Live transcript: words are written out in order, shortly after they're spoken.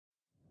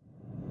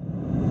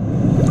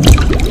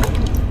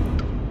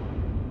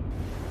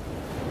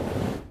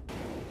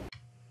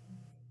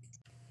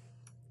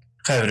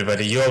Hi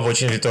everybody, you're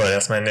watching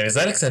tutorials. My name is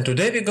Alex and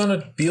today we're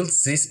gonna build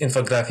this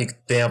infographic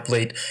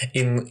template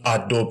in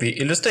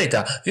Adobe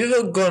Illustrator. We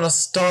were gonna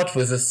start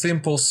with a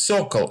simple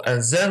circle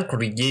and then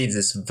create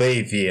this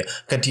wavy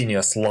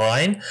continuous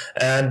line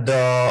and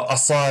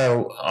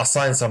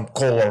assign some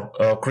color,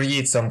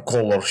 create some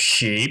color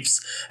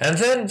shapes, and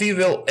then we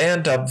will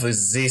end up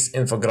with this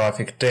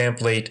infographic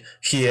template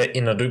here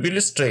in Adobe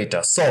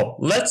Illustrator. So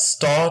let's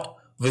start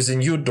with a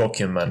new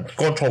document,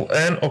 Ctrl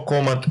N or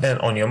Command N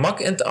on your Mac,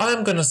 and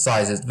I'm gonna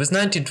size it with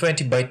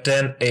 1920 by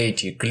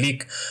 1080.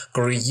 Click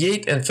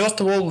create, and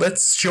first of all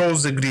let's show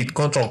the grid.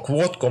 Ctrl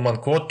quad,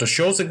 Command quad to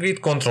show the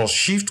grid, Ctrl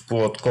Shift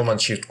quad, Command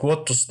Shift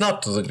quad to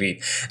snap to the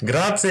grid.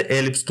 Grab the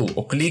ellipse tool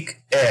or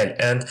click L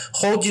and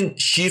holding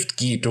Shift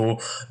key to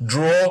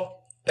draw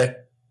a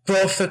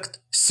perfect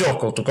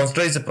circle to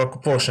constrain the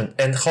proportion,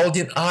 and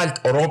holding Alt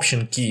or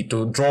Option key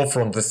to draw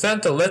from the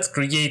center. Let's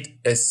create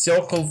a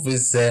circle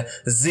with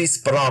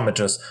these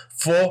parameters: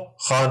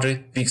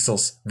 400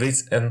 pixels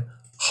width and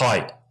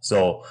height.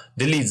 So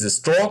delete the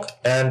stroke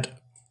and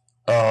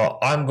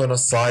I'm gonna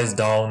size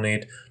down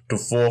it to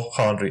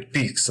 400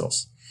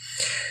 pixels.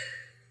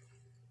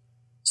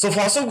 So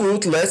far so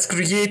good. Let's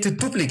create a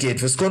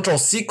duplicate with Ctrl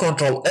C,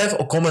 Ctrl F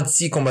or Command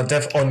C, Command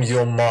F on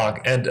your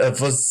Mac. And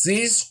for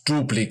this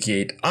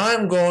duplicate,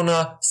 I'm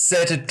gonna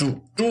set it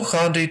to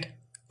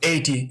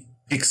 280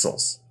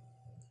 pixels.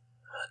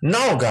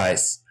 Now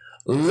guys,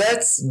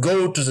 let's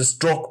go to the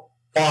stroke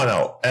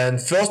panel.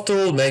 And first of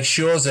all, make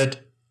sure that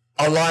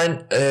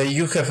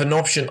you have an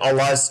option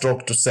align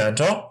stroke to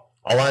center,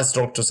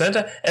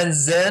 and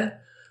then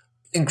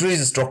increase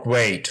the stroke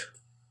weight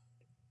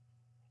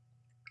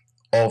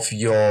of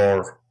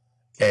your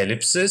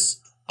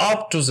ellipses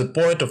up to the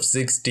point of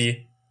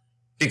 60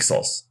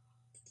 pixels.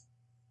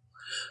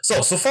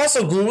 So far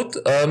so good.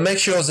 Make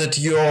sure that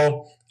you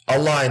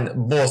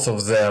align both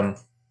of them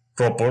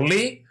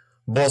properly,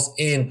 both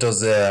into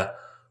the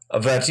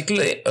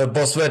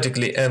both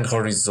vertically and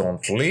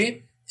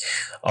horizontally.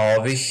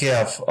 We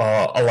have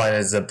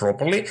aligned them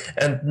properly,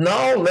 and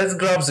now let's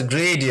grab the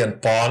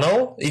gradient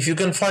panel. If you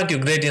can find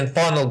your gradient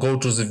panel, go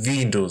to the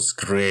Windows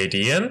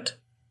Gradient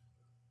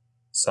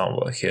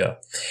somewhere here,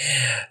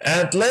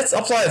 and let's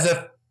apply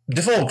the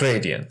default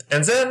gradient,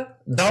 and then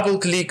double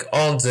click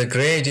on the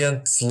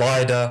gradient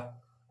slider,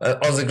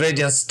 on the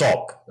gradient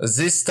stop,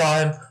 this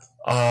time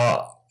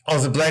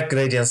on the black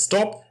gradient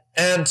stop,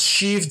 and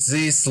shift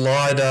this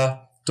slider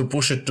to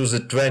push it to the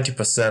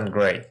 20%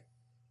 grade.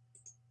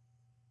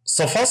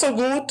 So far so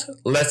good.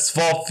 Let's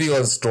swap fill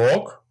and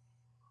stroke.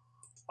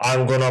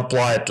 I'm gonna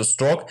apply it to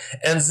stroke,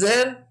 and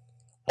then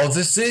on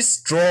this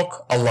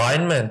stroke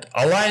alignment,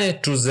 align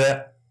it to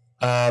the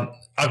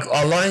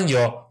align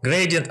your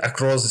gradient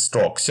across the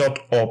stroke, third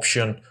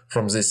option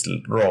from this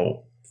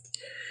row.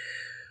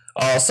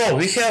 So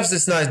we have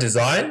this nice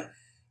design.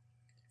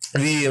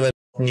 We even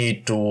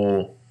need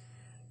to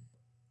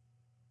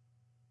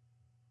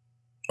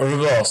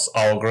reverse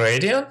our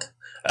gradient.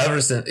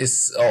 Everything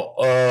is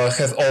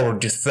has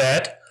already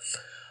set,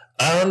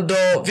 and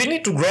we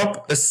need to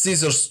grab a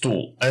scissors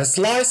tool and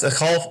slice a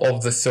half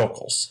of the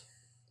circles,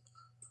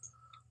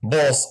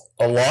 both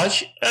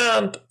large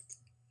and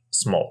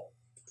small.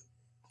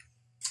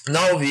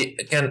 Now we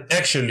can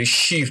actually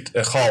shift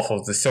a half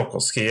of the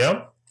circles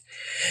here,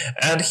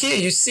 and here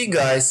you see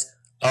guys,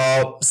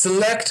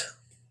 select,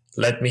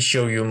 let me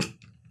show you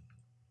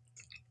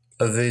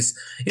this.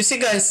 You see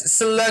guys,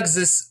 select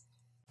this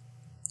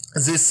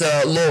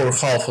lower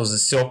half of the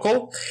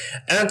circle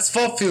and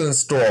swap fill and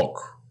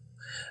stroke,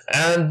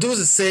 and do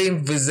the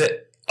same with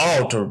the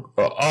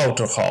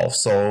outer half.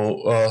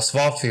 So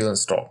swap fill and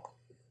stroke.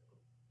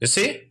 You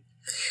see?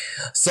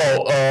 So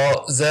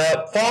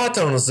the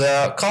patterns,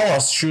 the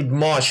colors should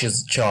match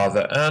each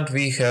other, and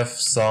we have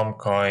some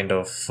kind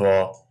of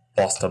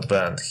pasta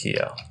band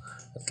here,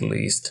 at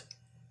least.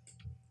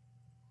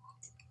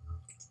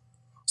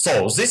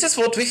 So this is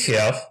what we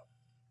have.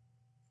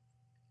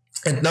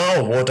 And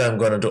now what I'm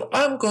gonna do,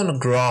 I'm gonna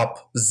grab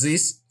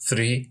these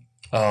three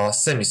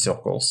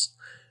semicircles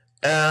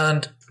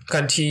and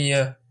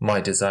continue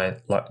my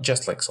design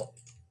just like so.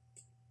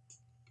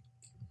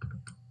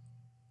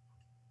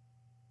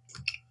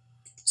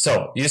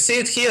 So you see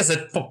it here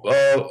that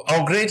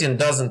our gradient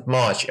doesn't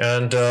match,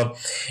 and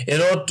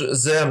in order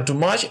them to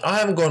match,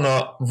 I'm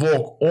gonna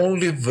work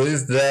only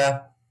with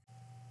the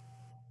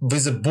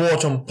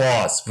bottom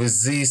parts,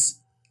 with these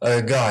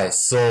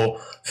guys. So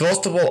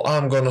first of all,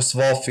 I'm gonna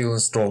swap fill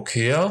and stroke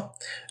here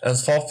and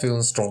swap fill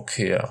and stroke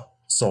here.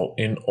 So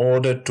in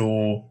order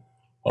to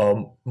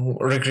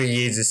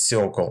recreate this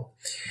circle.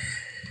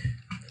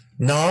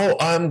 Now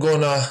I'm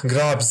gonna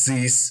grab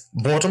this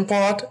bottom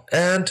part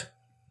and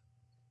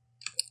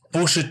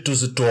push it to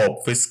the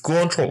top with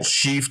Ctrl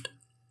Shift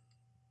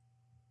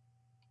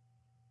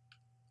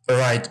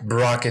right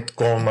bracket,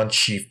 Command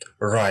Shift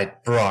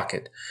right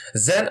bracket.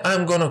 Then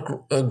I'm gonna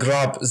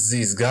grab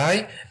this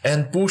guy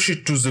and push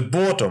it to the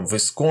bottom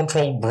with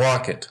Ctrl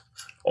bracket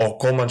or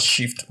Command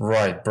Shift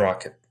right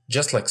bracket,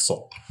 just like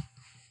so.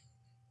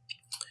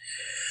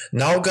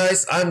 Now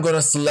guys, I'm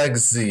gonna select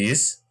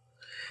this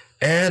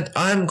and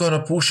I'm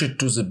gonna push it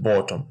to the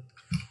bottom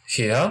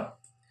here,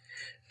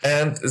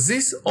 and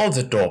this on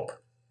the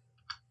top,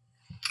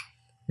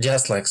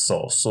 just like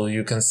so. So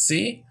you can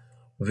see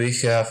we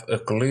have a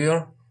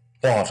clear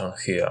pattern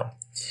here.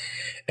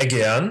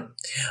 Again,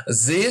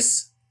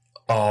 this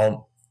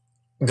third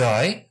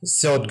guy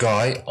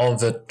on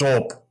the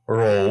top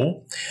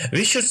row,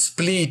 we should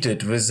split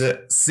it with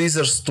the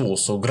scissors tool.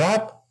 So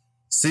grab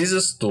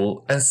scissors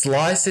tool and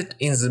slice it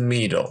in the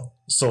middle,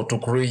 so to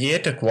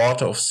create a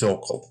quarter of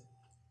circle.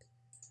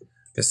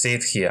 You see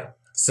it here.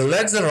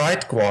 Select the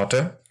right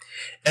quarter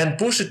and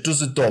push it to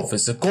the top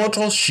with the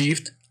Ctrl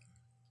Shift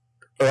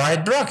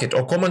right bracket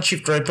or Command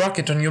Shift right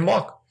bracket on your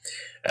Mac,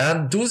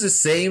 and do the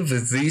same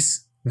with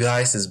these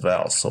guys as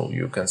well. So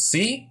you can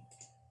see,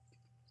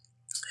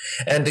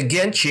 and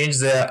again change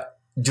the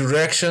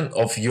direction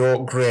of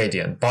your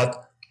gradient,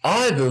 but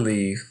I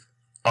believe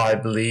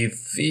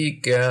we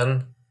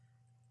can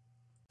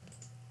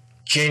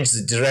change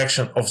the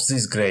direction of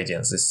this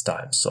gradient this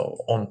time, so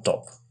on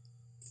top.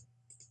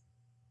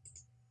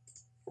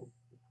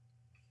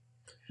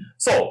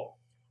 So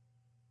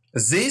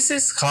this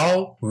is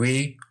how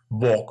we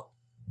work,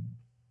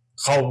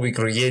 how we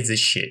create these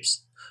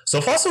shapes.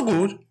 So far so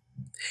good.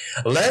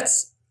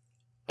 Let's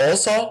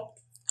also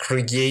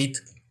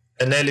create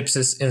an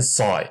ellipsis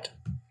inside.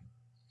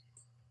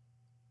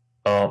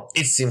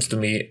 It seems to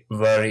me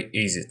very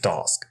easy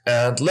task.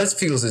 And let's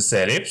fill this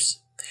ellipse,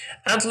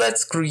 and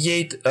let's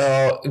create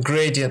a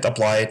gradient,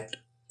 apply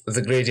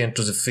the gradient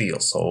to the fill.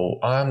 So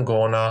I'm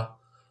gonna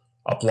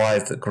apply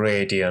the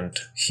gradient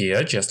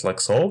here, just like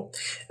so,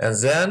 and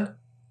then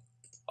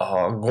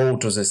go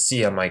to the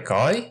CMYK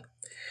guy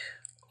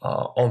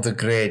on the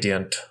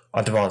gradient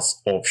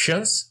advanced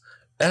options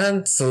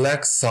and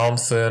select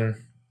something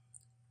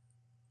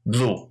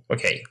blue.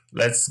 Okay,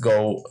 let's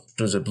go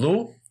to the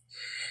blue.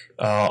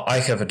 I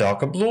have a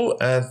darker blue,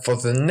 and for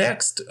the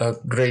next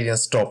gradient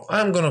stop,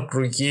 I'm gonna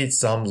create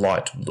some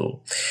light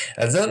blue,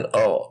 and then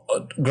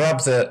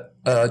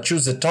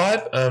choose the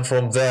type, and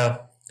from the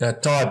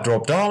type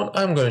drop down,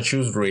 I'm gonna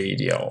choose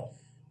radial.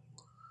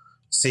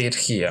 See it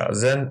here.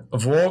 Then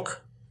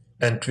work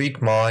and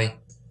tweak my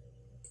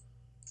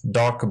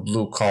dark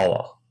blue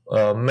color.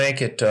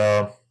 Make it,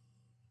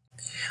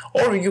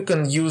 or you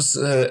can use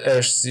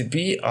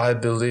HCB. I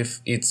believe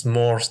it's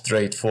more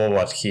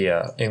straightforward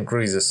here.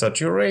 Increase the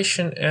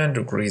saturation and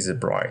decrease the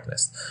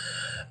brightness.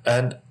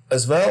 And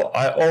as well,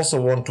 I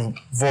also want to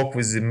work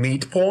with the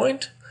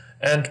midpoint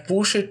and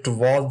push it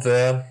toward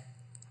the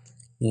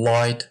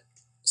light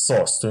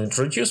source to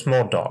introduce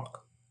more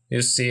dark.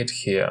 You see it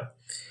here.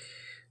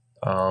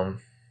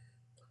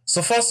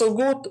 So far so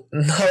good.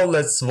 Now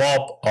let's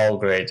swap our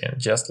gradient,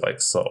 just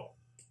like so,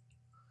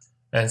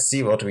 and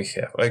see what we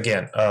have.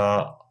 Again,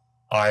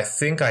 I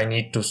think I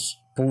need to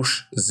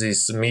push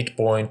this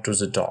midpoint to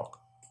the dark.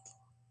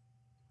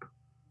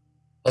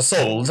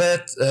 So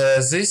that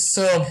this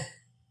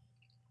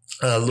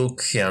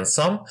look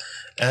handsome,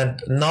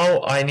 and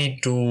now I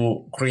need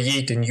to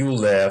create a new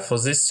layer for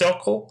this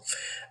circle,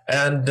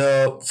 and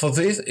for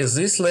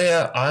this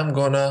layer I'm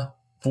gonna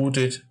put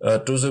it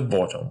to the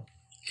bottom.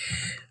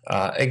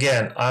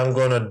 Again, I'm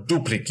gonna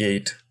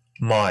duplicate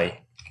my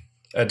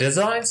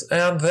designs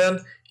and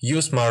then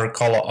use my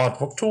color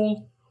artwork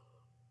tool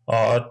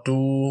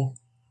to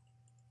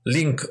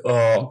link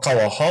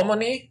color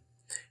harmony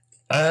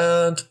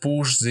and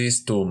push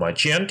this to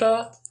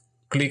magenta.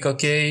 Click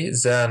OK,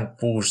 then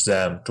push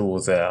them to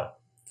the,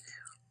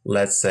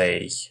 let's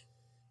say,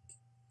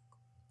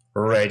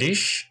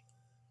 reddish.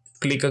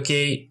 Click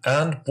OK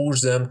and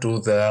push them to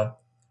the,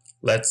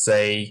 let's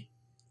say,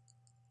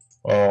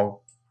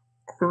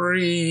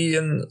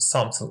 green,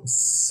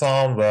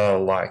 somewhere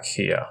like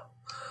here.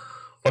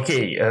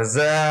 Okay,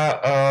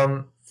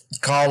 the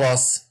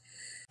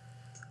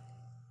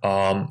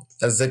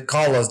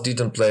colors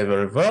didn't play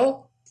very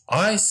well.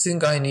 I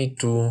think I need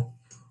to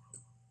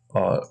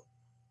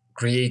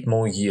create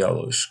more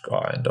yellowish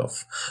kind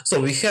of.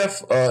 So we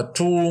have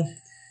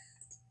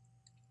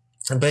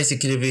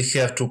basically we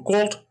have two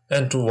cold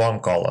and two warm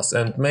colors,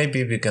 and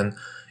maybe we can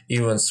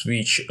even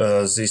switch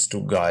these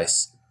two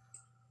guys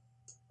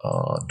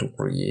to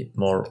create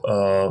more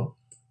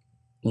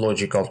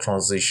logical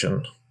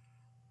transition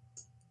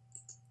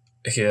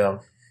here.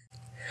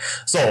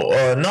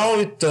 So now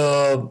it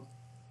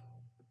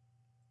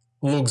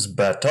looks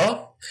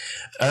better,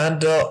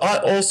 and I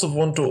also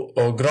want to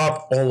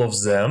grab all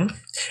of them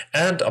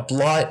and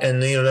apply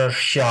an inner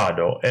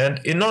shadow. And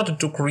in order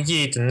to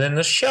create an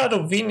inner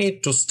shadow, we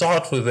need to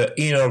start with the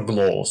inner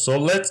glow. So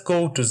let's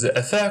go to the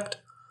effect,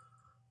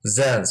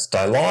 then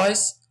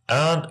stylize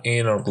and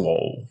inner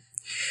glow.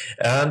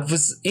 And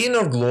with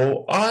inner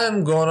glow,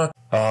 I'm gonna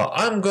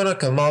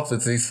come up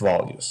with these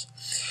values.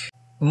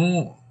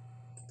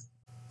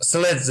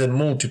 Select the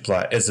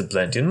multiply as a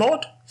blending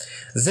mode,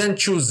 then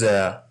choose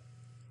the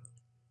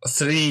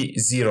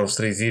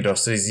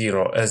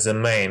 303030 as the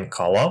main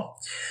color,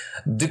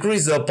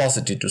 decrease the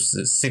opacity to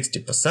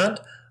 60%,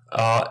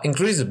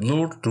 increase the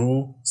blur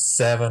to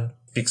 7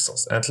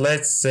 pixels, and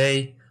let's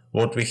say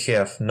what we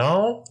have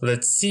now.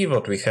 Let's see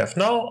what we have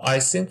now. I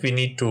think we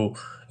need to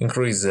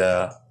increase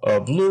the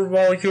blur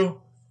value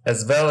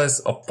as well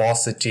as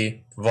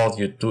opacity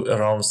value to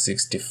around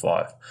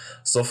 65.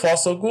 So far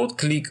so good.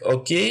 Click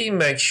OK.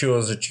 Make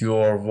sure that you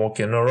are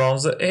walking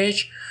around the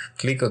edge.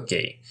 Click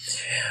OK.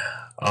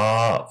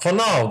 For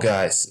now,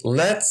 guys,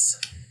 let's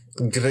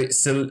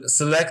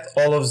select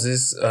all of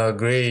these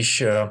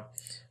grayish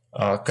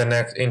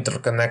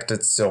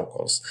interconnected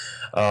circles.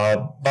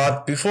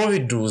 But before we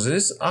do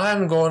this,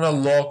 I'm gonna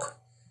lock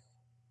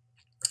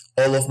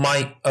all of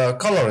my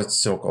colored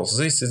circles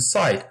this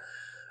inside.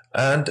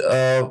 And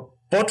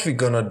what we're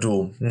gonna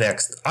do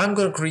next, I'm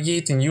gonna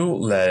create a new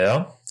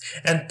layer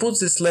and put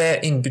this layer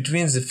in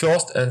between the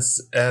first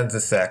and the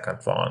second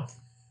one.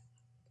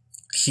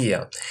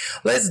 Here,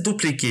 let's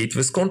duplicate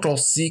with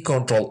Ctrl+C,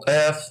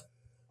 Ctrl+F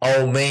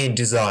our main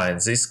design,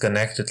 these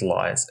connected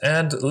lines,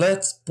 and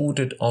let's put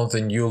it on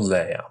the new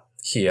layer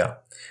here,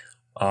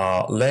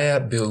 layer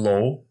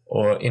below,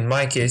 or in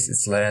my case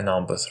it's layer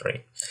number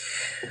 3.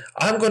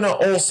 I'm gonna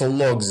also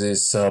lock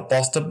this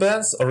poster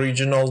bands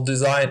original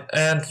design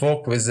and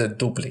work with the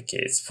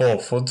duplicates.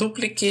 For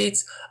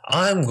duplicates,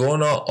 I'm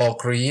gonna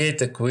create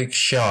a quick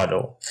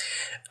shadow.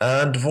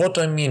 And what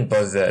I mean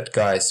by that,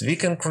 guys, we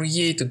can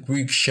create a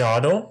quick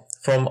shadow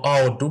from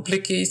our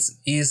duplicates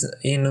is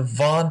in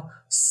one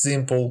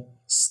simple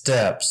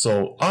step.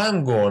 So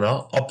I'm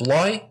gonna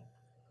apply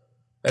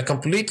a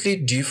completely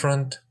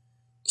different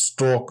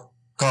stroke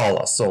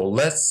color. So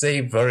let's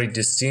say very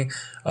distinct.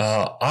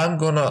 I'm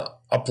gonna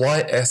apply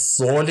a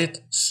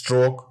solid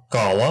stroke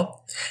color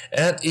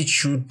and it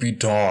should be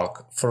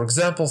dark. For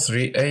example,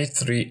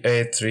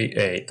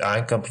 383838.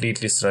 I'm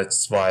completely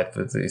satisfied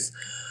with this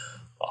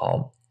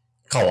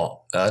color.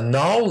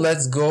 Now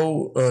let's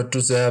go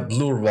to the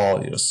blur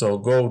value. So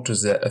go to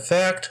the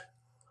effect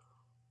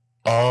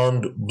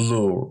and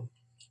blur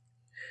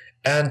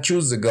and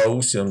choose the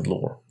Gaussian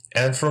blur.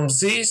 And from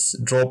this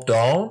drop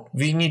down,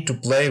 we need to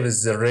play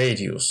with the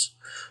radius.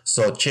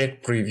 So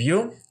check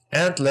preview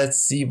and let's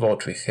see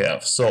what we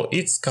have. So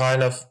it's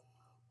kind of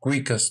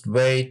quickest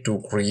way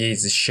to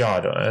create the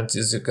shadow. And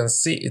as you can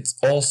see, it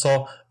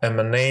also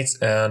emanates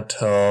and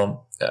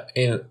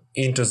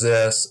into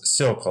the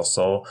circle.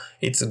 So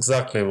it's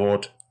exactly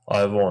what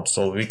I want.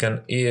 So we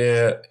can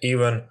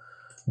even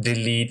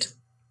delete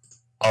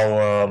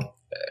our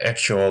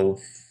actual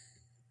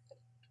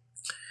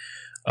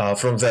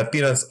from the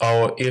appearance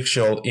our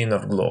actual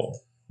inner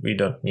glow. We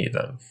don't need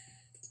them.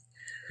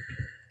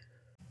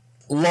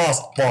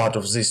 Last part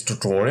of this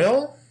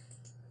tutorial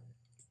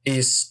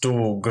is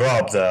to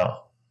grab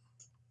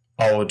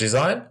our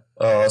design,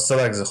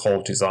 select the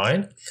whole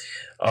design,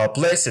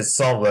 place it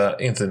somewhere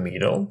in the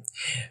middle.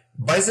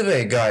 By the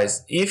way,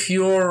 guys, if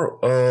you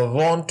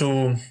want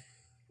to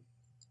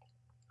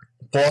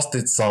post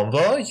it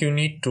somewhere, you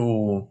need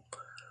to,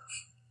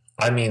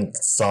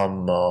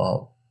 some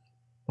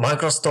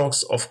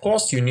microstrokes. Of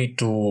course, you need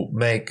to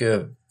make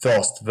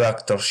first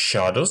vector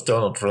shadows, do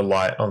not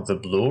rely on the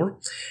blur.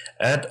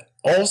 And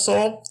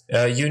also,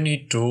 you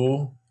need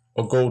to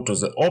go to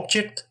the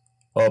object,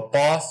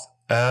 path,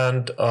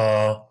 and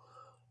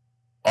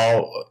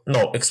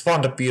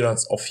expand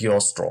appearance of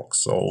your stroke.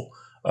 So,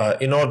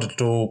 in order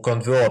to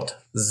convert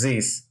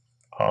these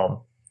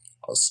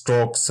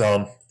strokes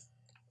with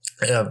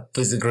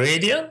the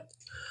gradient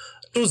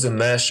to the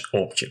mesh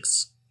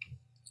objects.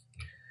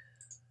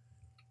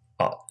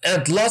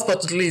 And last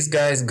but not least,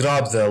 guys,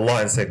 grab the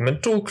line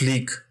segment tool,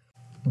 click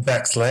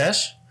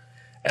backslash,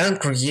 and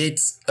create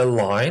a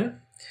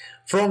line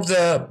from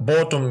the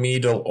bottom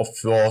middle of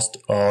first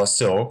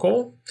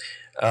circle.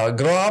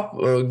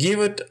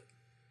 Give it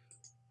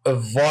a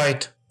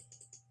white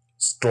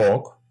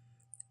stroke.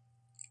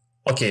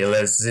 Okay,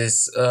 let's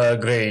this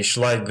grayish,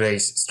 light gray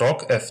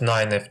stroke,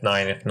 F9,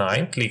 F9,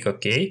 F9, click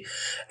OK,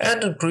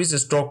 and increase the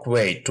stroke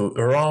weight to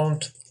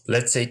around,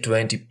 let's say,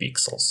 20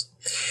 pixels.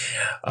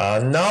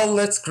 Now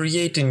let's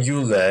create a new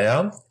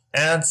layer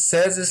and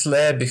set this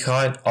layer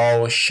behind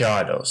our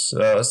shadows.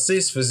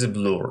 This with a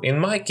blur. In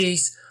my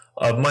case,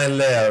 my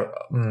layer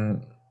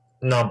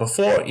number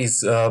 4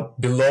 is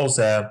below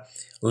the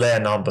layer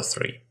number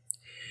 3.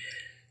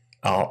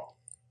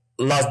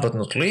 Last but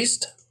not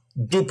least,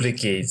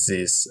 duplicate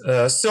these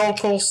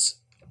circles,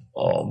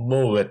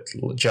 move it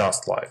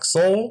just like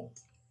so,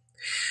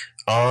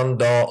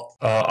 and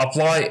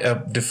apply a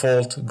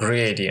default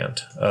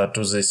gradient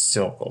to this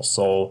circle.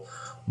 So,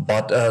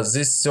 but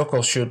this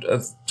circle should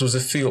to the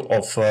fill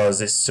of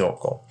this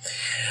circle.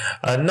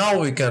 Now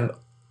we can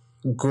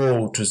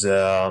go to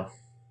the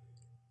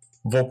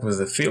work with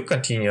the fill,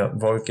 continue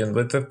working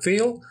with the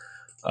fill,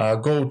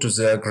 go to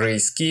the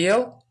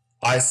grayscale.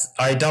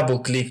 I double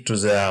click to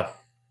the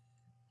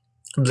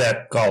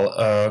black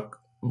color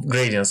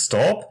gradient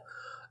stop,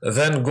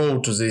 then go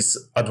to this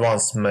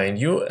advanced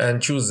menu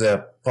and choose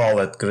the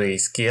palette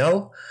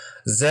grayscale,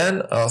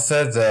 then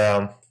set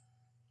the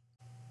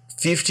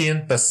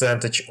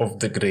 15% of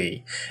the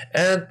gray,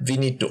 and we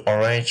need to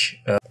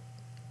arrange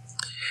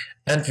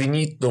and we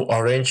need to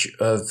arrange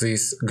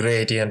this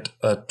gradient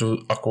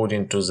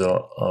according to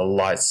the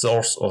light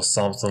source or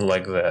something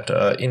like that.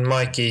 In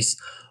my case,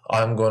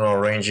 I'm gonna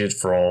arrange it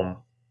from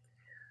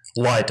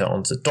lighter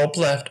on the top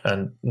left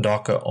and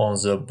darker on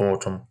the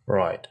bottom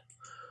right.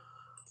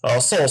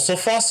 So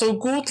far so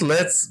good.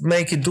 Let's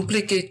make it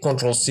duplicate,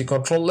 Ctrl C,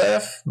 Ctrl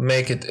F,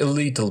 make it a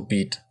little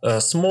bit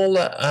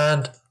smaller,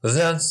 and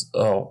then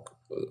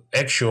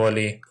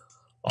actually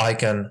I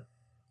can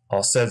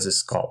set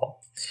this color.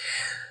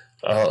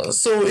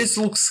 So it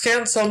looks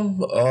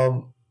handsome.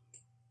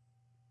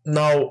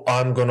 Now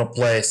I'm gonna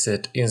place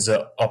it in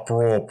the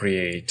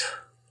appropriate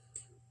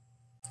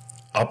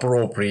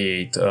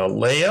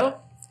layer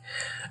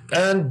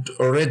and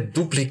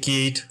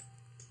reduplicate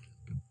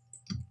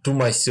to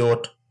my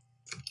third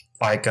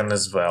icon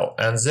as well.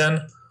 And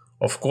then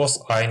of course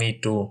I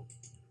need to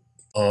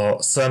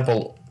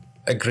sample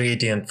a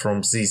gradient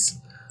from this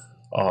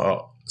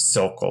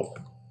circle.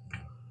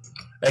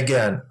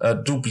 Again,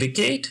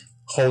 duplicate,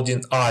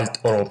 holding Alt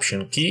or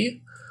Option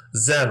key,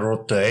 then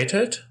rotate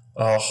it,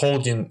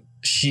 holding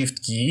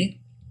Shift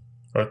key,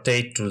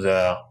 rotate to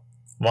the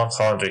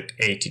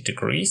 180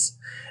 degrees,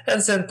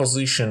 and then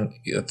position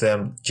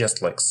them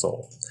just like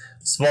so.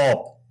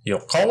 Swap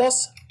your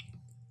colors,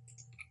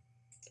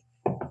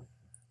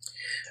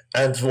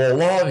 and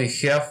voila, we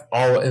have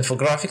our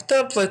infographic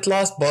template.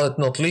 Last but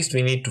not least,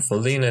 we need to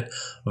fill in it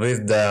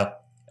with the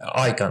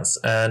icons,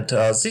 and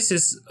this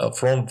is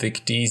from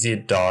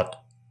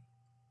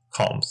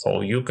victeasy.com.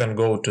 So you can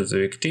go to the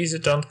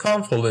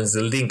victeasy.com, fill in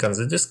the link in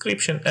the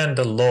description, and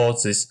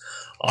download these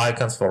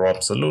icons for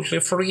absolutely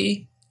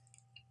free.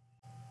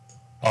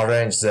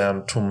 Arrange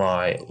them to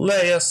my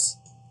layers.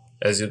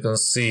 As you can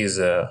see,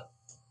 the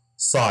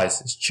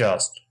size is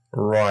just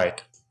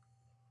right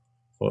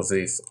for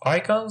these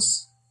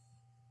icons.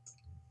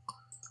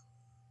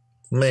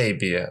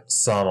 Maybe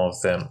some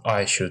of them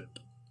I should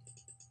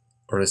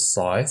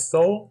resize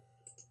though.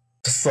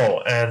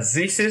 So, and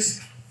this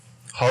is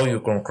how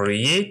you can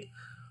create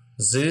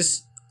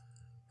this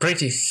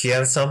pretty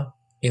handsome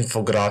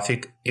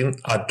infographic in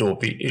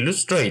Adobe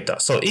Illustrator.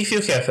 So if you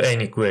have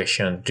any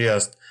question,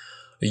 just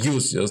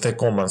use the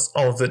comments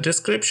on the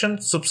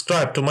description,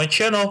 subscribe to my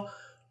channel,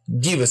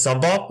 give a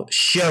thumb up,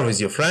 share with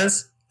your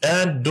friends,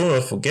 and do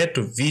not forget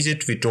to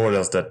visit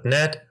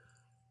tutorials.net.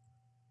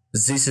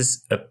 This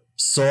is a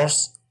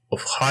source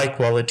of high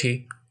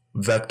quality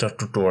vector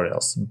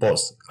tutorials,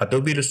 both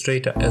Adobe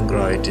Illustrator and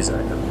Graphic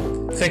Designer.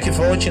 Thank you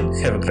for watching,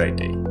 have a great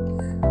day.